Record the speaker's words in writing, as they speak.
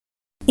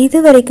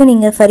இதுவரைக்கும்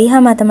நீங்கள் ஃபரிஹா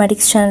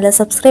மேத்தமேட்டிக்ஸ் சேனலை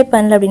சப்ஸ்கிரைப்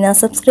பண்ணல அப்படின்னா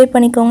சப்ஸ்கிரைப்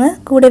பண்ணிக்கோங்க.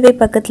 கூடவே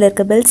பக்கத்தில்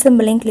இருக்க பெல்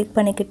சிம்பிளையும் கிளிக்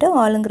பண்ணிக்கிட்டு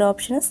ஆளுங்கிற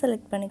ஆப்ஷனை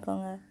செலக்ட்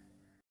பண்ணிக்கோங்க.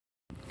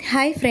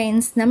 ஹாய்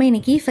ஃப்ரெண்ட்ஸ், நம்ம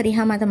இன்றைக்கி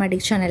ஃபரிஹா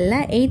மேத்தமேட்டிக்ஸ் சேனலில்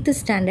 8th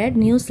standard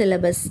new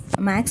syllabus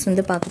maths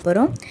பார்க்க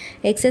போகிறோம்.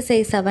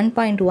 எக்ஸசைஸ்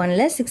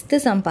 7.1ல் 6th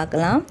சம்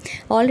பார்க்கலாம்.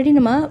 ஆல்ரெடி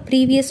நம்ம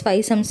ப்ரீவியஸ்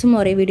 5 சம்ஸும்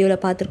ஒரே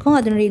வீடியோவில் பார்த்துருக்கோம்.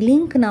 அதனுடைய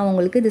லிங்க் நான்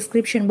உங்களுக்கு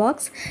description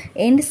box,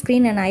 end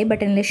screen and I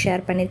பட்டனில்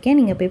ஷேர் பண்ணியிருக்கேன்,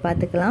 நீங்கள் போய்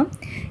பார்த்துக்கலாம்.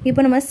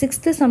 இப்போ நம்ம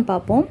 6th சம்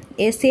பார்ப்போம்.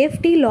 A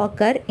safety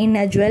locker in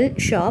a jewel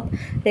shop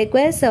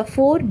requires a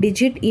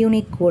 4-digit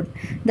unique code.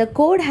 The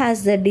code has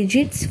the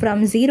digits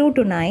from 0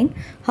 to 9.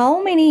 How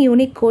many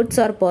unique codes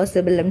are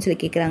possible? சொல்லி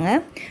கேட்குறாங்க.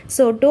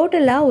 ஸோ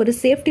டோட்டலாக ஒரு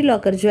சேஃப்டி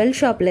லாக்கர் ஜுவல்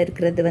ஷாப்பில்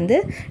இருக்கிறது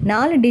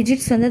 4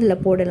 digits அதில்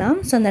போடலாம்.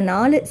 So அந்த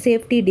 4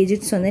 safety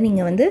digits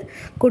நீங்கள்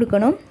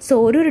கொடுக்கணும். ஸோ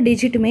ஒரு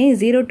டிஜிட்டுமே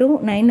 0 to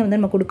 9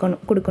 நம்ம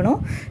கொடுக்கணும்.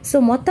 ஸோ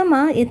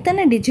மொத்தமாக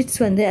எத்தனை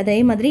டிஜிட்ஸ் அதே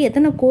மாதிரி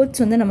எத்தனை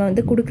கோட்ஸ் நம்ம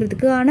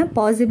கொடுக்கறதுக்கான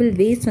பாசிபிள்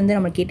வேஸ்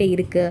நம்மக்கிட்ட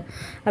இருக்குது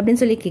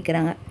அப்படின்னு சொல்லி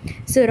கேட்குறாங்க.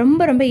 ஸோ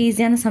ரொம்ப ரொம்ப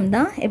ஈஸியான சம்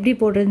தான். எப்படி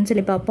போடுறதுன்னு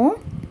சொல்லி பார்ப்போம்.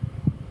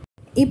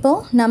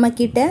 இப்போது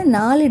நம்மக்கிட்ட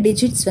 4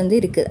 டிஜிட்ஸ்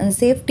இருக்குது. அந்த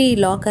சேஃப்டி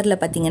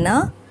லாக்கரில் பார்த்திங்கன்னா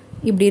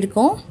இப்படி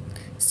இருக்கும்.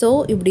 ஸோ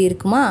இப்படி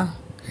இருக்குமா?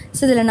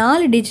 ஸோ இதில்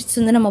 4 டிஜிட்ஸ்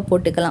நம்ம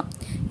போட்டுக்கலாம்.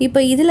 இப்போ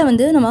இதில்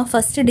நம்ம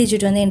ஃபஸ்ட்டு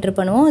டிஜிட் என்ட்ரு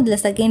பண்ணுவோம், இதில்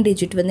செகண்ட்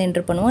டிஜிட்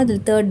என்ட்ரு பண்ணுவோம்,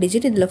 இதில் தேர்ட்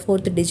டிஜிட், இதில்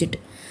ஃபோர்த் டிஜிட்.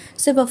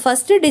 ஸோ இப்போ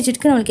ஃபஸ்ட்டு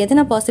டிஜிட்க்கு நம்மளுக்கு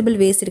எத்தனை பாசிபிள்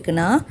வேஸ்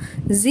இருக்குன்னா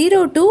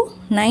 0 to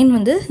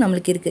 9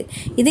 நம்மளுக்கு இருக்குது.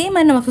 இதே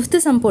மாதிரி நம்ம 5th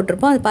சம்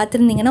போட்டிருப்போம். அது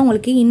பார்த்துருந்தீங்கன்னா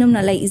உங்களுக்கு இன்னும்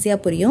நல்லா ஈஸியாக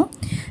புரியும்.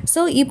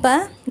 ஸோ இப்போ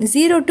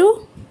 0 to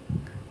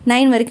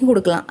 9 வரைக்கும்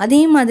கொடுக்கலாம்.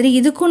 அதே மாதிரி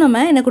இதுக்கும்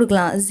நம்ம என்ன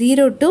கொடுக்கலாம்,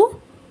 0 to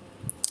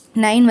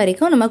 9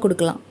 வரைக்கும் நம்ம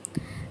கொடுக்கலாம்.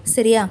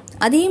 சரியா?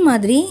 அதே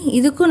மாதிரி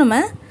இதுக்கும் நம்ம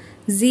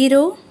 0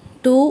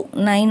 to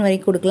 9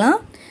 வரைக்கும் கொடுக்கலாம்.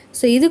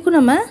 ஸோ இதுக்கும்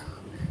நம்ம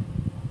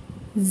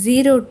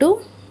 0 to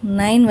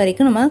 9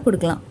 வரைக்கும் நம்ம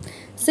கொடுக்கலாம்.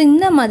 ஸோ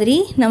இந்த மாதிரி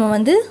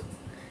நம்ம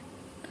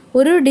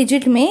ஒரு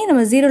டிஜிட்டுமே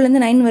நம்ம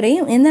 0லேருந்து 9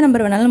 வரையும் எந்த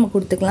நம்பர் வேணாலும் நம்ம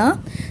கொடுத்துக்கலாம்.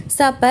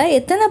 ஸோ அப்போ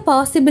எத்தனை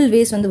பாசிபிள்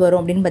வேஸ் வரும்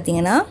அப்படின்னு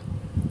பார்த்தீங்கன்னா,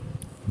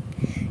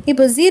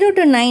 இப்போ 0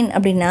 to 9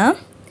 அப்படின்னா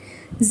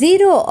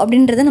 0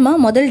 அப்படின்றத நம்ம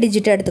முதல்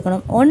டிஜிட்டாக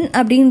எடுத்துக்கணும். 1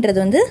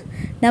 அப்படின்றது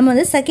நம்ம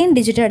செகண்ட்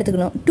டிஜிட்டாக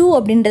எடுத்துக்கணும். 2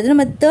 அப்படின்றது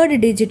நம்ம தேர்ட்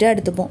டிஜிட்டாக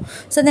எடுத்துப்போம்.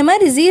 ஸோ அந்த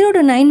மாதிரி 0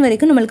 to 9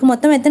 வரைக்கும் நம்மளுக்கு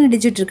மொத்தம் எத்தனை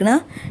டிஜிட் இருக்குன்னா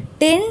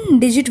 10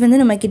 டிஜிட்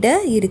நம்மக்கிட்ட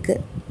இருக்குது.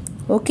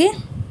 ஓகே.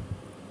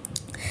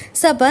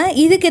 ஸோ அப்போ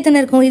இதுக்கு எத்தனை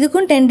இருக்கும்,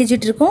 இதுக்கும் 10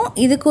 டிஜிட் இருக்கும்,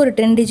 இதுக்கு ஒரு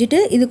 10 டிஜிட்டு,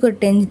 இதுக்கு ஒரு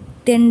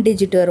 10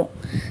 டிஜிட் வரும்.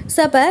 ஸோ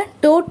அப்போ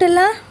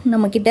டோட்டலாக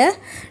நம்மக்கிட்ட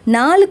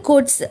 4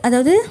 கோட்ஸ்,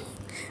 அதாவது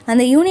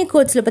அந்த யூனிக்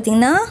கோட்ஸில்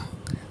பார்த்திங்கன்னா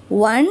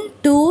 1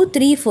 2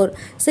 3 4.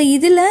 ஸோ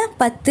இதில்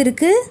 10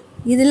 இருக்குது,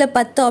 இதில்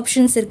 10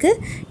 ஆப்ஷன்ஸ் இருக்குது,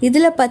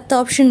 இதில் 10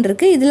 ஆப்ஷன்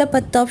இருக்குது, இதில்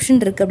 10 ஆப்ஷன்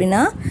இருக்குது.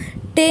 அப்படின்னா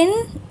 10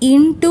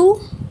 into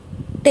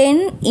 10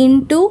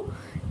 into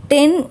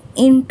 10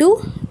 into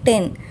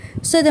 10.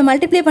 ஸோ இதை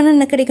மல்டிப்ளை பண்ணால்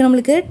என்ன கிடைக்கும்,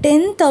 நம்மளுக்கு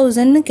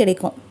 10,000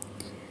 கிடைக்கும்.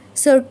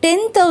 ஸோ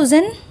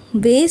 10,000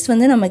 வேஸ்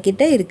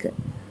நம்மக்கிட்ட இருக்குது.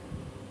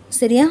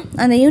 சரியா?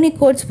 அந்த யூனிக்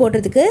கோட்ஸ்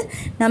போடுறதுக்கு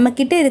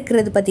நம்மக்கிட்ட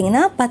இருக்கிறது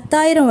பார்த்திங்கன்னா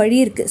 10,000 வழி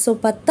இருக்குது. ஸோ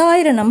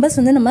 10,000 நம்பர்ஸ்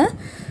நம்ம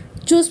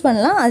சூஸ்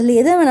பண்ணலாம். அதில்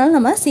எதை வேணாலும்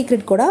நம்ம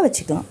சீக்ரெட் கோடாக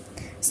வச்சுக்கலாம்.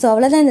 ஸோ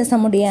அவ்வளோதான் இந்த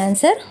சம்முடைய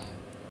ஆன்சர்.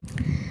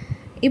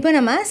 இப்போ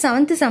நம்ம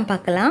 7th சம்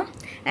பார்க்கலாம்.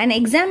 An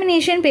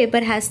examination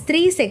paper has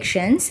 3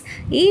 sections,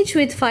 each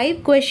with 5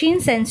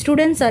 questions, and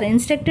students are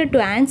instructed to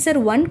answer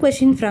 1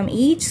 question from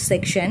each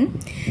section.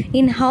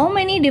 In how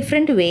many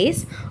different ways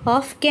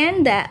of can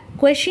the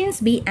questions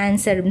be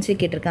answered ன்னு சொல்லி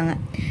கேட்டிருக்காங்க.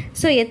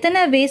 So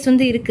எத்தனை ways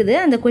இருக்குது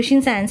அந்த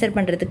கொஷின்ஸை answer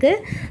பண்ணுறதுக்கு.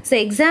 So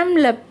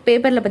எக்ஸாமில்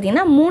பேப்பரில்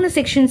பார்த்திங்கன்னா 3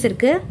 செக்ஷன்ஸ்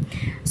இருக்குது.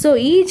 ஸோ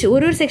ஈச்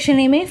ஒரு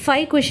செக்ஷன்லேயுமே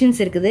 5 கொஷின்ஸ்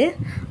இருக்குது.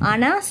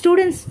 ஆனால்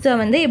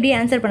ஸ்டூடெண்ட்ஸை எப்படி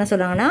ஆன்சர் பண்ண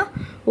சொல்கிறாங்கன்னா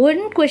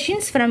 1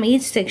 questions from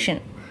each section.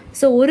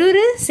 So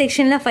ஒரு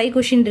செக்ஷனில் 5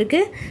 கொஷின்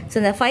இருக்குது. ஸோ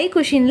அந்த 5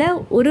 கொஷினில்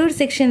ஒரு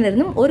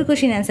செக்ஷன்லேருந்தும் ஒரு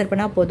கொஷின் ஆன்சர்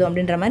பண்ணால் போதும்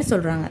அப்படின்ற மாதிரி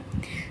சொல்கிறாங்க.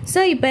 ஸோ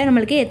இப்போ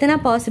நம்மளுக்கு எத்தனை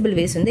பாசிபிள்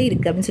வேஸ்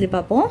இருக்குது அப்படின்னு சொல்லி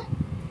பார்ப்போம்.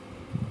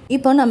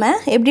 இப்போ நம்ம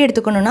எப்படி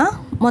எடுத்துக்கணுன்னா,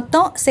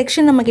 மொத்தம்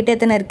செக்ஷன் நம்மக்கிட்ட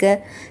எத்தனை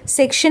இருக்குது,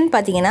 செக்ஷன்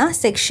பார்த்திங்கன்னா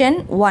செக்ஷன்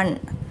 1,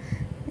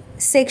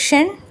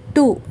 செக்ஷன்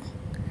 2,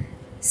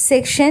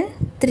 செக்ஷன்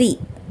 3.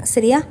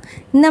 சரியா?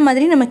 இந்த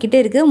மாதிரி நம்மக்கிட்ட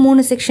இருக்குது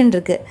 3 செக்ஷன்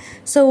இருக்குது.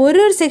 ஸோ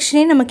ஒரு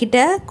செக்ஷனையும் நம்மக்கிட்ட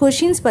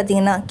கொஷின்ஸ்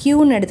பார்த்திங்கன்னா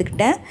க்யூன்னு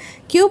எடுத்துக்கிட்டேன்.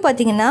 க்யூ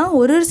பார்த்திங்கன்னா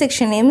ஒரு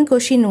செக்ஷன்லேயும்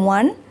கொஷின்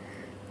 1,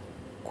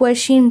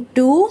 கொஷின்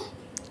 2,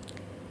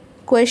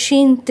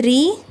 கொஷின்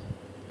 3,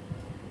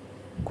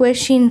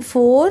 கொஷின்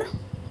 4,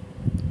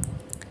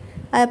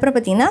 அதுக்கப்புறம்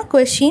பார்த்திங்கன்னா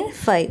கொஷின்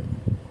 5.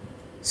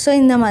 ஸோ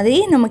இந்த மாதிரி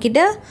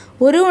நம்மக்கிட்ட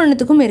ஒரு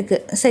ஒன்றுத்துக்கும்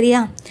இருக்குது. சரியா?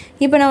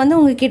 இப்போ நான்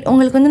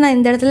உங்களுக்கு நான்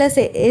இந்த இடத்துல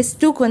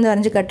S2க்கு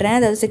வரைஞ்சி கட்டுறேன்,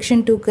 அதாவது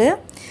செக்ஷன் 2க்கு.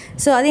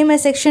 ஸோ அதே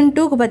மாதிரி செக்ஷன்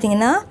 2க்கு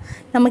பார்த்திங்கன்னா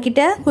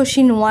நம்மக்கிட்ட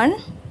question 1,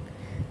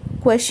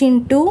 question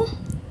 2,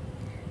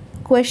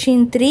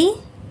 question 3,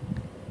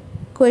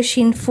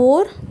 question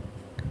 4,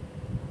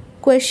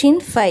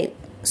 question 5.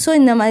 So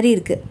இந்த மாதிரி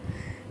இருக்குது.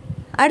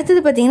 அடுத்தது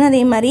பார்த்திங்கன்னா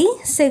அதே மாதிரி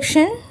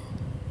செக்ஷன்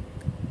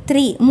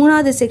 3,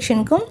 3வது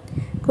செக்ஷனுக்கும்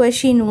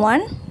question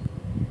 1,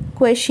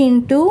 question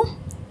 2,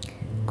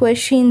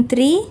 question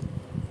 3,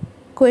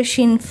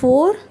 question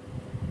 4,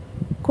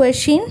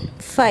 question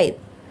 5.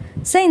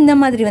 So இந்த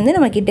மாதிரி வந்து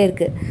நம்மக்கிட்ட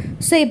இருக்குது.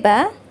 ஸோ இப்போ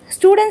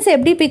ஸ்டூடெண்ட்ஸ்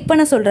எப்படி பிக்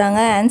பண்ண சொல்கிறாங்க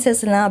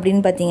ஆன்சர்ஸ்லாம்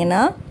அப்படின்னு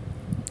பார்த்தீங்கன்னா,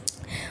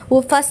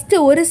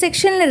 ஃபஸ்ட்டு ஒரு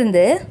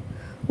செக்ஷன்லேருந்து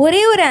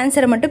ஒரே ஒரு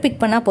ஆன்சரை மட்டும்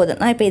பிக் பண்ணால் போதும்.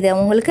 நான் இப்போ இதை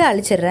உங்களுக்கு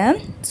அழிச்சிட்றேன்.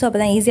 ஸோ அப்போ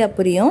தான் ஈஸியாக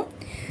புரியும்.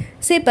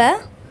 ஸோ இப்போ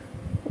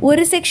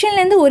ஒரு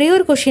செக்ஷன்லேருந்து ஒரே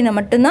ஒரு கொஷினை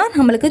மட்டும்தான்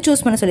நம்மளுக்கு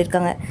சூஸ் பண்ண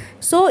சொல்லியிருக்காங்க.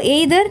 ஸோ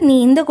எய்தர் நீ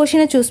இந்த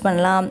கொஷினை சூஸ்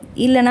பண்ணலாம்,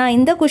 இல்லைனா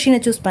இந்த கொஷினை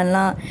சூஸ்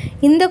பண்ணலாம்,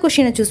 இந்த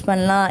கொஷினை சூஸ்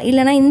பண்ணலாம்,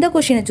 இல்லைனா இந்த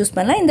கொஷினை சூஸ்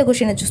பண்ணலாம், இந்த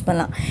கொஷினை சூஸ்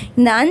பண்ணலாம்.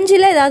 இந்த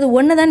 5ல் ஏதாவது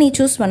ஒன்று தான் நீ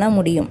சூஸ் பண்ண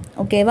முடியும்.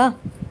 ஓகேவா?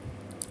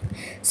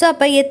 ஸோ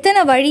அப்போ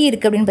எத்தனை வழி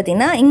இருக்குது அப்படின்னு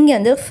பார்த்தீங்கன்னா, இங்கே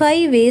வந்து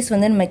 5 ways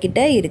வந்து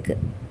நம்மக்கிட்ட இருக்குது.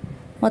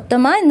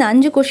 மொத்தமாக இந்த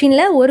 5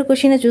 கொஷினில் ஒரு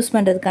கொஷினை சூஸ்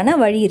பண்ணுறதுக்கான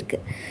வழி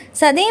இருக்குது.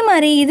 ஸோ அதே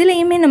மாதிரி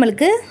இதுலேயுமே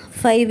நம்மளுக்கு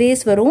 5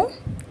 ways வரும்.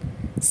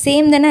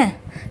 சேம் தானே?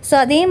 ஸோ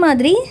அதே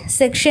மாதிரி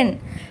செக்ஷன்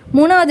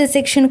 3வது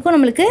செக்ஷனுக்கும்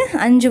நம்மளுக்கு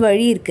 5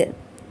 வழி இருக்குது.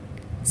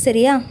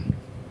 சரியா?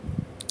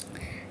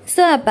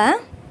 ஸோ அப்போ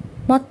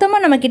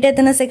மொத்தமாக நம்மக்கிட்ட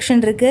எத்தனை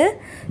செக்ஷன் இருக்குது?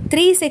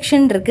 3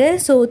 செக்ஷன் இருக்குது.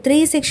 ஸோ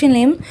 3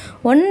 செக்ஷன்லேயும்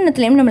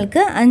ஒன்றுத்துலேயும்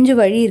நம்மளுக்கு 5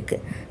 வழி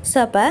இருக்குது. ஸோ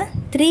அப்போ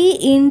 3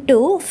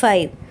 ×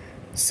 5.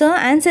 ஸோ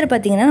ஆன்சர்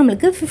பார்த்திங்கன்னா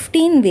நம்மளுக்கு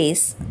 15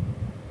 ways.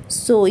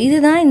 ஸோ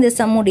இதுதான் இந்த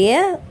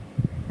சம்முடைய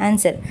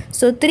ஆன்சர்.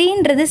 ஸோ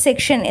 3ன்றது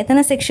செக்ஷன்,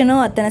 எத்தனை செக்ஷனோ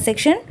அத்தனை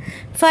செக்ஷன்.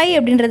 5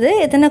 அப்படின்றது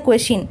எத்தனை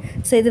கொஷின்.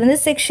 ஸோ இது வந்து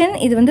செக்ஷன்,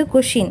 இது வந்து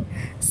கொஷின்.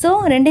 ஸோ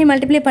ரெண்டையும்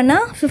மல்டிப்ளை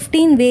பண்ணால்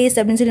 15 ways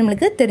அப்படின்னு சொல்லி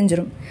நம்மளுக்கு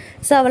தெரிஞ்சிடும்.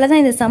 ஸோ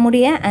அவ்வளோதான் இந்த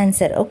சம்முடைய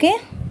ஆன்சர். ஓகே,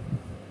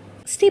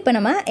 நெக்ஸ்ட் இப்போ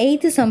நம்ம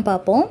 8th சம்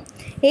பார்ப்போம்.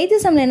 8th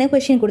சம்மில் என்ன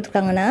கொஷின்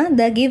கொடுத்துருக்காங்கன்னா,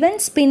 the given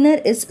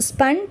spinner is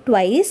spun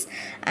twice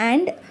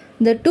and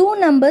the 2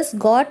 numbers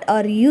got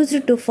are used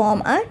to form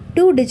a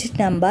 2-digit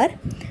number.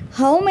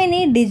 How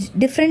many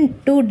different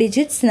 2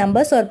 digits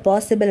numbers are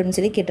possible அப்படின்னு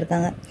சொல்லி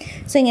கேட்டிருக்காங்க.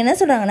 So இங்கே என்ன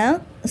சொல்கிறாங்கன்னா,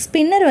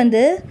 ஸ்பின்னர்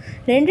வந்து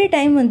 2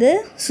 டைம் வந்து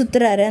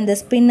சுற்றுறாரு. அந்த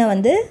ஸ்பின்னை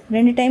வந்து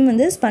 2 டைம்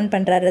வந்து ஸ்பன்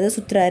பண்ணுறாரு, அதை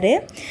சுற்றுறாரு.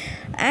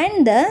 And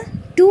the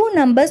 2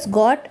 numbers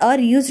got are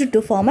used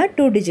to form a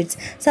 2 digits.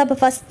 So அப்போ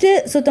ஃபஸ்ட்டு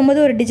சுற்றும்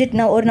போது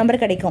ஒரு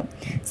நம்பர் கிடைக்கும்.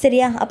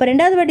 சரியா? அப்போ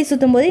ரெண்டாவது வாட்டி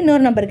சுற்றும் போது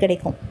இன்னொரு நம்பர்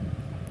கிடைக்கும்.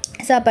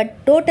 ஸோ அப்போ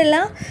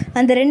டோட்டலாக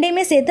அந்த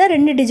ரெண்டையுமே சேர்த்தா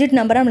 2 டிஜிட்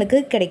நம்பராக நம்மளுக்கு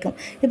கிடைக்கும்.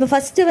 இப்போ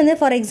ஃபஸ்ட்டு வந்து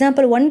ஃபார்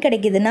எக்ஸாம்பிள் 1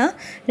 கிடைக்குதுன்னா,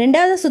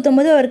 ரெண்டாவது சுற்றும்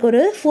போது அவருக்கு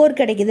ஒரு 4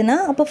 கிடைக்குதுன்னா,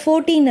 அப்போ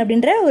 14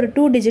 அப்படின்ற ஒரு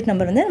 2 டிஜிட்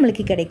நம்பர் வந்து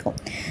நம்மளுக்கு கிடைக்கும்.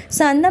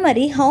 ஸோ அந்த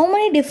மாதிரி how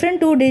many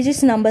different 2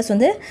 digits numbers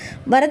வந்து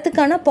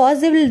வரத்துக்கான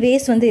பாசிபிள்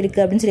வேஸ் வந்து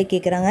இருக்குது அப்படின்னு சொல்லி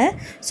கேட்குறாங்க.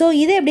 ஸோ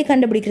இதை எப்படி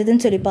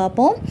கண்டுபிடிக்கிறதுன்னு சொல்லி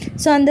பார்ப்போம்.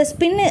 ஸோ அந்த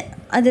ஸ்பின்னு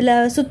அதில்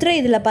சுற்றுற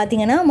இதில்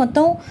பார்த்தீங்கன்னா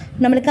மொத்தம்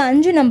நம்மளுக்கு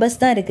 5 நம்பர்ஸ்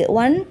தான் இருக்குது.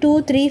 1 2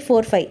 3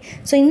 4 5.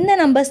 ஸோ இந்த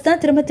நம்பர்ஸ் தான்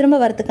திரும்ப திரும்ப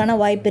வரத்துக்கான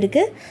வாய்ப்பு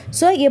இருக்குது.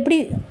 ஸோ எப்படி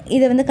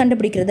இதை வந்து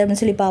கண்டுபிடிக்கிறது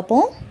அப்படின்னு சொல்லி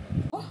பார்ப்போம்.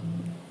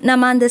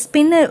 நம்ம அந்த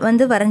ஸ்பின்னை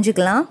வந்து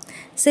வரைஞ்சிக்கலாம்.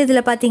 ஸோ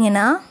இதில்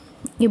பார்த்தீங்கன்னா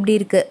இப்படி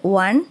இருக்குது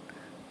 1,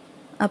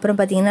 அப்புறம்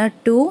பார்த்தீங்கன்னா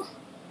 2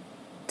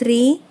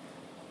 3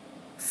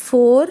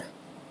 4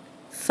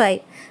 5.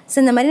 ஸோ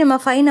இந்த மாதிரி நம்ம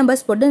 5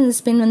 நம்பர்ஸ் போட்டு இந்த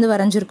ஸ்பின் வந்து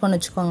வரைஞ்சிருக்கோன்னு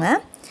வச்சுக்கோங்க.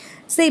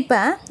 ஸோ இப்போ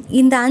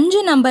இந்த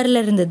 5 நம்பரில்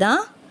இருந்து தான்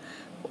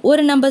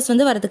ஒரு நம்பர்ஸ்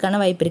வந்து வரதுக்கான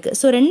வாய்ப்பு இருக்குது.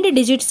 ஸோ 2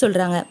 டிஜிட்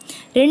சொல்கிறாங்க,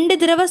 2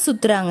 தடவை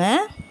சுற்றுறாங்க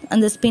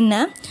அந்த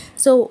ஸ்பின்னை.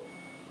 ஸோ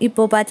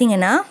இப்போது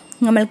பார்த்தீங்கன்னா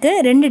நம்மளுக்கு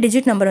 2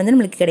 டிஜிட் நம்பர் வந்து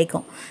நம்மளுக்கு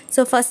கிடைக்கும்.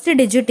 ஸோ ஃபஸ்ட்டு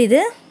டிஜிட்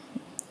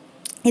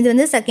இது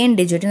வந்து செகண்ட்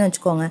டிஜிட்னு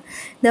வச்சுக்கோங்க.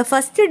 இந்த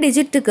ஃபஸ்ட்டு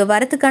டிஜிட்டுக்கு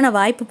வரத்துக்கான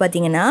வாய்ப்பு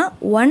பார்த்திங்கன்னா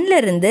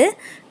 1லேருந்து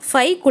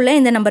 5க்குள்ளே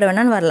எந்த நம்பர்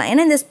வேணாலும் வரலாம்.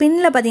 ஏன்னா இந்த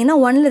ஸ்பின்னில் பார்த்திங்கன்னா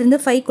 1லேருந்து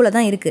 5க்குள்ளே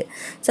தான் இருக்குது.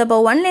 ஸோ அப்போ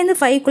 1லேருந்து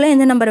 5க்குள்ளே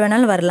எந்த நம்பர்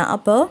வேணாலும் வரலாம்.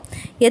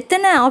 அப்போது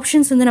எத்தனை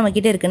ஆப்ஷன்ஸ் வந்து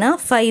நம்மக்கிட்ட இருக்குன்னா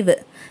 5.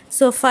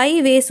 ஸோ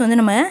 5 ways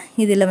வந்து நம்ம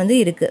இதில் வந்து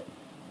இருக்குது.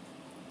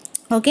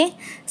 ஓகே,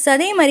 ஸோ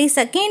அதே மாதிரி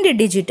செகண்ட்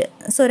டிஜிட்,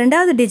 ஸோ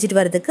ரெண்டாவது டிஜிட்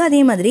வரதுக்கு அதே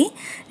மாதிரி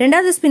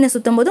ரெண்டாவது ஸ்பின்னை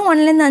சுற்றும் போது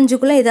 1லேருந்து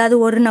 5க்குள்ளே ஏதாவது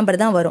ஒரு நம்பர்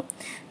தான் வரும்.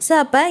 ஸோ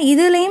அப்போ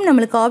இதுலேயும்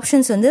நம்மளுக்கு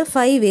ஆப்ஷன்ஸ் வந்து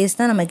 5 ways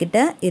தான்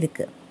நம்மக்கிட்ட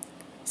இருக்குது.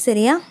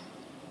 சரியா?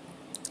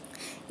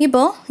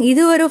 இப்போது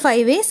இது ஒரு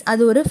 5 ways,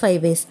 அது ஒரு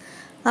 5 ways.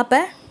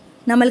 அப்போ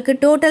நம்மளுக்கு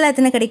டோட்டலாக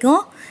எத்தனை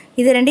கிடைக்கும்?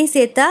 இது ரெண்டையும்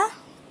சேர்த்தா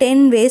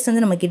 10 ways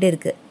வந்து நம்மக்கிட்ட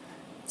இருக்குது.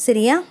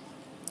 சரியா?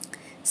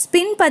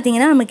 ஸ்பின்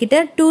பார்த்திங்கன்னா நம்மக்கிட்ட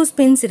 2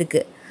 ஸ்பின்ஸ்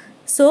இருக்குது.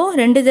 ஸோ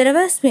 2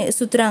 தடவை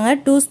சுற்றுறாங்க,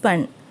 2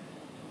 ஸ்பன்.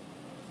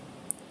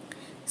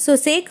 ஸோ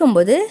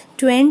சேர்க்கும்போது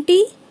 20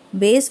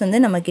 ways வந்து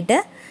நம்மக்கிட்ட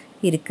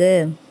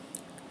இருக்குது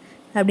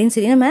அப்படின்னு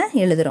சொல்லி நம்ம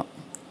எழுதுகிறோம்.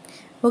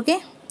 ஓகே,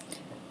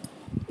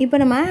 இப்போ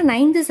நம்ம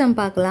 9th சம்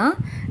பார்க்கலாம்.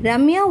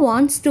 Ramya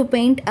wants to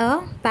paint a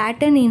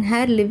pattern in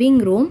her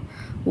living room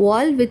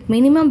wall with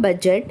minimum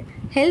budget.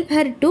 Help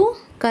her to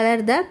color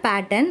the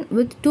pattern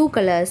with 2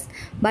 colors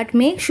but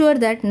make sure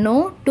that no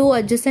 2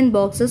 adjacent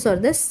boxes are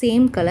the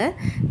same color.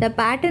 The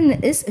pattern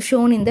is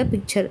shown in the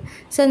picture.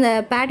 So அந்த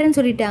pattern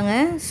சொல்லிட்டாங்க.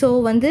 So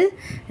வந்து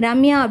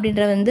ரம்யா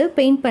அப்படின்ற வந்து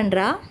paint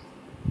பண்ணுறா,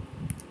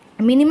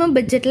 minimum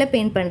பட்ஜெட்டில்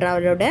paint பண்ணுறா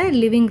அவளோட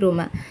living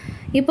ரூமை.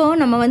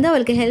 இப்போது நம்ம வந்து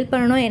அவளுக்கு ஹெல்ப்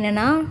பண்ணணும்.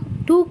 என்னென்னா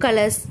 2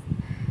 colors,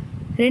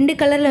 2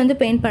 கலரில் வந்து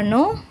பெயிண்ட்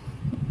பண்ணணும்.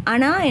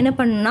 ஆனால் என்ன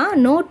பண்ணணும்னா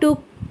no 2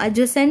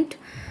 adjacent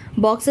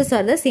boxes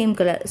R the same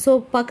colour. So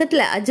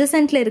பக்கத்தில்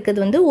அட்ஜசன்ட்டில் இருக்கிறது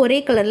வந்து ஒரே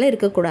கலரில்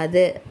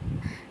இருக்கக்கூடாது,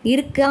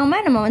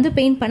 இருக்காமல் நம்ம வந்து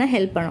பெயிண்ட் பண்ண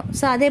ஹெல்ப் பண்ணோம்.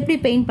 ஸோ அதை எப்படி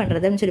பெயிண்ட்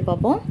பண்ணுறதுன்னு சொல்லி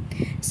பார்ப்போம்.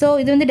 ஸோ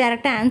இது வந்து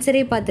டேரெக்டாக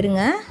ஆன்சரே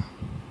பார்த்துருங்க.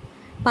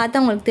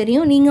 பார்த்தா உங்களுக்கு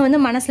தெரியும். நீங்கள் வந்து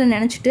மனசில்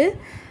நினச்சிட்டு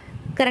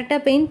கரெக்டாக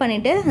பெயிண்ட்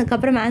பண்ணிவிட்டு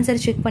அதுக்கப்புறம்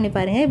ஆன்சர் செக் பண்ணி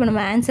பாருங்கள். இப்போ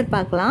நம்ம ஆன்சர்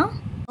பார்க்கலாம்.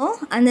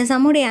 அந்த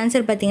சம்முடைய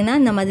ஆன்சர் பார்த்திங்கன்னா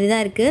இந்த மாதிரி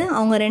தான் இருக்குது.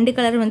 அவங்க 2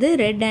 கலர் வந்து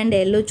ரெட் அண்ட்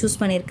எல்லோ சூஸ்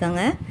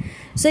பண்ணியிருக்காங்க.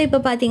 ஸோ இப்போ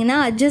பார்த்தீங்கன்னா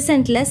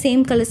அட்ஜசன்ட்டில்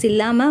சேம் கலர்ஸ்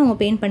இல்லாமல் அவங்க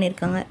பெயிண்ட்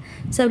பண்ணியிருக்காங்க.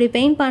 ஸோ அப்படி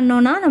பெயிண்ட்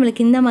பண்ணோன்னா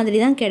நம்மளுக்கு இந்த மாதிரி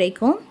தான்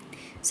கிடைக்கும்.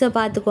 ஸோ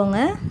பார்த்துக்கோங்க.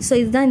 ஸோ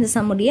இதுதான் இந்த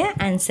சம்முடைய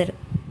ஆன்சர்.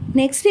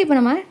 நெக்ஸ்ட் இப்போ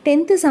நம்ம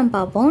 10th சம்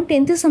பார்ப்போம்.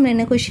 10th சம்மில்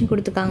என்ன கொஷின்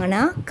கொடுத்துருக்காங்கன்னா,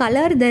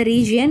 colour the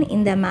region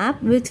in the map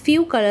with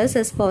few colours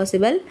as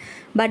possible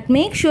but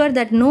make sure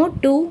that no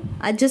two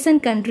adjacent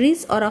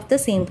countries are of the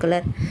same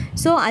color.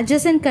 So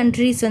adjacent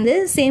countries வந்து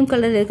same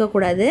colour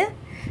இருக்கக்கூடாது.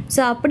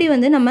 So அப்படி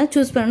வந்து நம்ம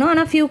choose பண்ணணும்.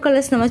 ஆனால் few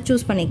colours நம்ம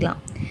choose பண்ணிக்கலாம்.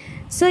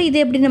 So இது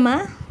எப்படி நம்ம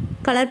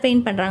கலர்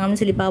பெயிண்ட்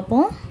பண்ணுறாங்கன்னு சொல்லி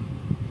பார்ப்போம்.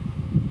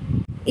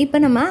 இப்போ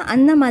நம்ம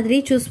அந்த மாதிரி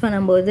சூஸ்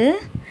பண்ணும்போது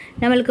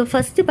நம்மளுக்கு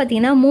ஃபஸ்ட்டு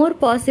பார்த்திங்கன்னா மோர்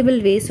பாசிபிள்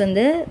வேஸ்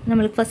வந்து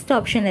நம்மளுக்கு ஃபஸ்ட்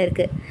ஆப்ஷனில்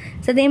இருக்குது.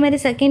 ஸோ அதே மாதிரி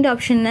செகண்ட்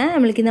ஆப்ஷனில்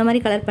நம்மளுக்கு இந்த மாதிரி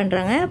கலர்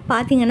பண்ணுறாங்க.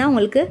 பார்த்திங்கன்னா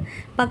உங்களுக்கு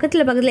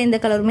பக்கத்தில் எந்த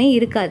கலருமே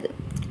இருக்காது.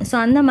 ஸோ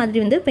அந்த மாதிரி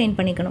வந்து பெயிண்ட்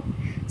பண்ணிக்கணும்.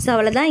 ஸோ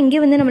அவ்வளோதான்.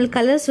 இங்கே வந்து நம்மளுக்கு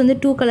கலர்ஸ் வந்து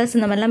 2 கலர்ஸ்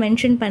இந்த மாதிரிலாம்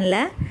மென்ஷன் பண்ணல.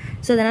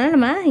 ஸோ அதனால்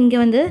நம்ம இங்கே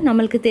வந்து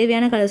நம்மளுக்கு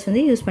தேவையான கலர்ஸ்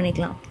வந்து யூஸ்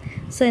பண்ணிக்கலாம்.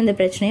 ஸோ எந்த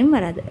பிரச்சனையும்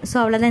வராது. ஸோ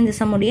அவ்வளோதான் இந்த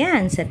சம்முடைய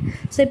ஆன்சர்.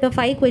 ஸோ இப்போ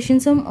 5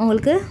 கொஷின்ஸும்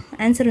உங்களுக்கு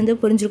ஆன்சர் வந்து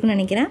புரிஞ்சிருக்குன்னு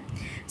நினைக்கிறேன்.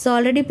 ஸோ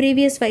ஆல்ரெடி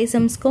ப்ரீவியஸ் 5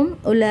 சம்ஸ்க்கும்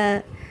உள்ள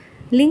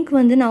லிங்க்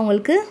வந்து நான்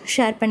உங்களுக்கு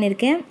ஷேர்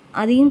பண்ணியிருக்கேன்.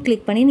 அதையும்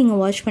கிளிக் பண்ணி நீங்கள்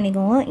வாட்ச்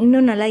பண்ணிக்கோங்க.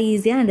 இன்னும் நல்லா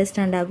ஈஸியாக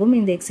அண்டர்ஸ்டாண்ட் ஆகும்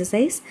இந்த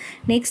எக்ஸசைஸ்.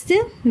 நெக்ஸ்ட்டு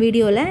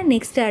வீடியோவில்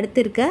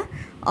அடுத்து இருக்க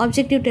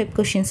ஆப்ஜெக்டிவ் டைப்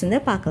கொஷின்ஸ் வந்து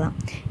பார்க்கலாம்.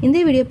 இந்த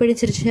வீடியோ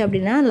பிடிச்சிருச்சு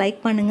அப்படின்னா லைக்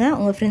பண்ணுங்கள்,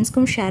 உங்கள்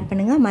ஃப்ரெண்ட்ஸ்க்கும் ஷேர்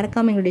பண்ணுங்கள்.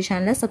 மறக்காமல் எங்களுடைய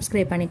சேனலை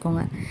சப்ஸ்கிரைப்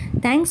பண்ணிக்கோங்க.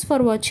 தேங்க்ஸ்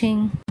ஃபார்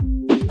வாட்சிங்.